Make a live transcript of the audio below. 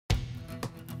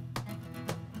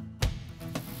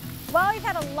Well, we've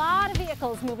had a lot of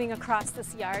vehicles moving across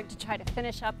this yard to try to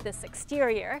finish up this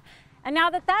exterior. And now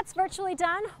that that's virtually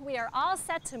done, we are all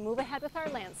set to move ahead with our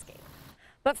landscape.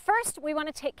 But first, we want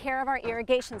to take care of our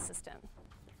irrigation system.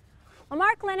 Well,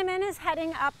 Mark Linneman is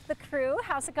heading up the crew.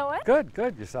 How's it going? Good,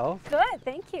 good. Yourself? Good,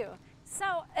 thank you.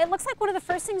 So it looks like one of the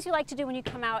first things you like to do when you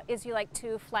come out is you like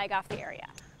to flag off the area.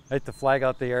 I like to flag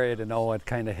out the area to know what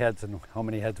kind of heads and how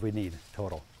many heads we need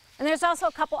total. And there's also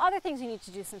a couple other things you need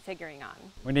to do some figuring on.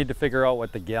 We need to figure out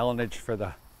what the gallonage for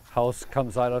the house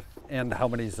comes out of and how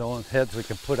many heads we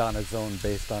can put on a zone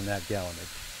based on that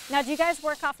gallonage. Now, do you guys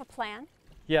work off a plan?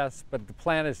 Yes, but the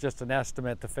plan is just an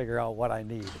estimate to figure out what I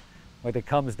need. When it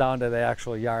comes down to the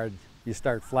actual yard, you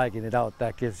start flagging it out.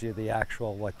 That gives you the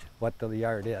actual what the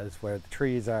yard is, where the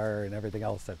trees are and everything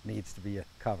else that needs to be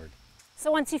covered. So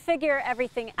once you figure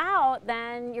everything out,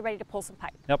 then you're ready to pull some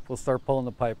pipe. Yep, we'll start pulling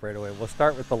the pipe right away. We'll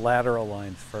start with the lateral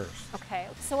lines first. Okay,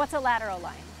 so what's a lateral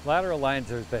line? Lateral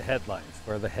lines are the head lines,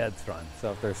 where the heads run.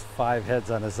 So if there's 5 heads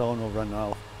on a zone,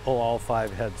 we'll pull all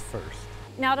 5 heads first.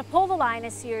 Now to pull the line, I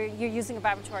see you're using a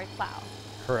vibratory plow.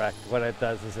 Correct. What it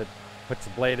does is it puts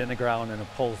the blade in the ground and it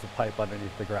pulls the pipe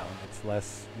underneath the ground. It's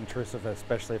less intrusive,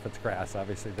 especially if it's grass.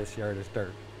 Obviously this yard is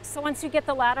dirt. So once you get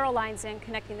the lateral lines in,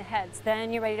 connecting the heads,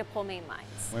 then you're ready to pull main lines.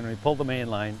 When we pull the main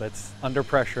line, that's under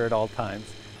pressure at all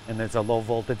times, and there's a low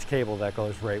voltage cable that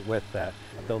goes right with that.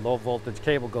 The low voltage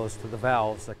cable goes to the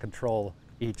valves that control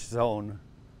each zone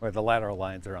where the lateral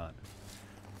lines are on.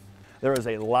 There is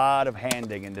a lot of hand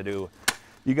digging to do.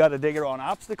 You got to dig around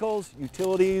obstacles,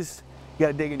 utilities, you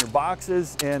got to dig in your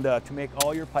boxes, and to make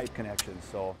all your pipe connections.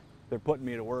 So they're putting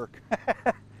me to work.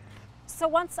 So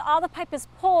once all the pipe is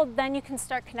pulled, then you can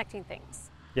start connecting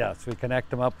things. Yes, we connect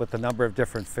them up with a number of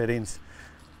different fittings.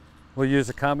 We'll use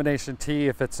a combination T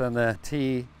if it's on the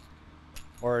T,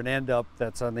 or an end up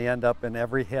that's on the end up, and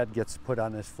every head gets put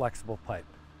on this flexible pipe.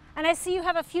 And I see you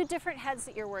have a few different heads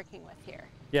that you're working with here.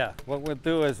 Yeah, what we'll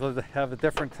do is we'll have a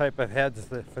different type of heads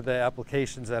for the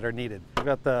applications that are needed. We've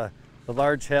got the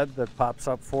large head that pops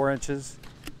up 4 inches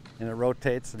and it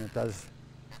rotates and it does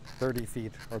 30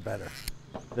 feet or better.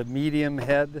 The medium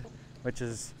head, which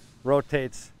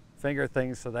rotates finger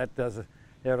things, so that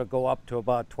it'll go up to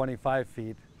about 25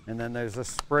 feet. And then there's a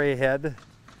spray head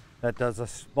that does a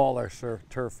smaller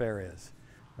turf areas,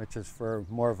 which is for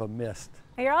more of a mist.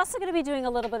 You're also going to be doing a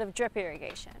little bit of drip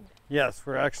irrigation. Yes,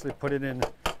 we're actually putting in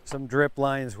some drip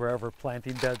lines wherever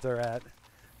planting beds are at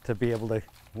to be able to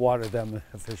water them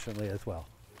efficiently as well.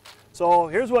 So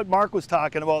here's what Mark was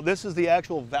talking about. This is the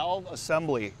actual valve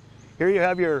assembly. Here you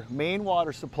have your main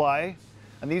water supply,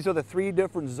 and these are the 3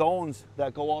 different zones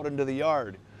that go out into the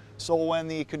yard. So when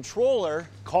the controller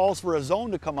calls for a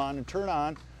zone to come on and turn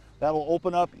on, that'll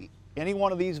open up any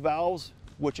one of these valves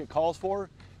which it calls for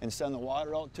and send the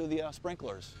water out to the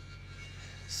sprinklers.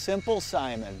 Simple,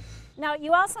 Simon. Now,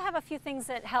 you also have a few things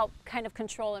that help kind of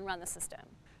control and run the system.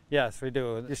 Yes, we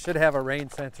do. You should have a rain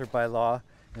sensor by law.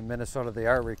 In Minnesota, they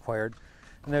are required.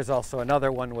 And there's also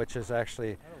another one, which is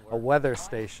actually a weather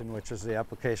station, which is the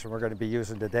application we're going to be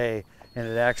using today. And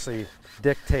it actually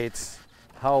dictates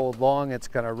how long it's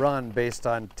going to run based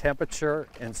on temperature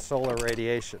and solar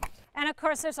radiation. And of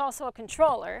course, there's also a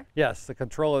controller. Yes, the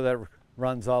controller that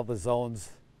runs all the zones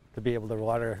to be able to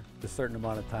water the certain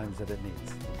amount of times that it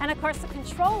needs. And of course, the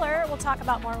controller we'll talk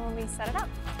about more when we set it up.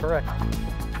 Correct.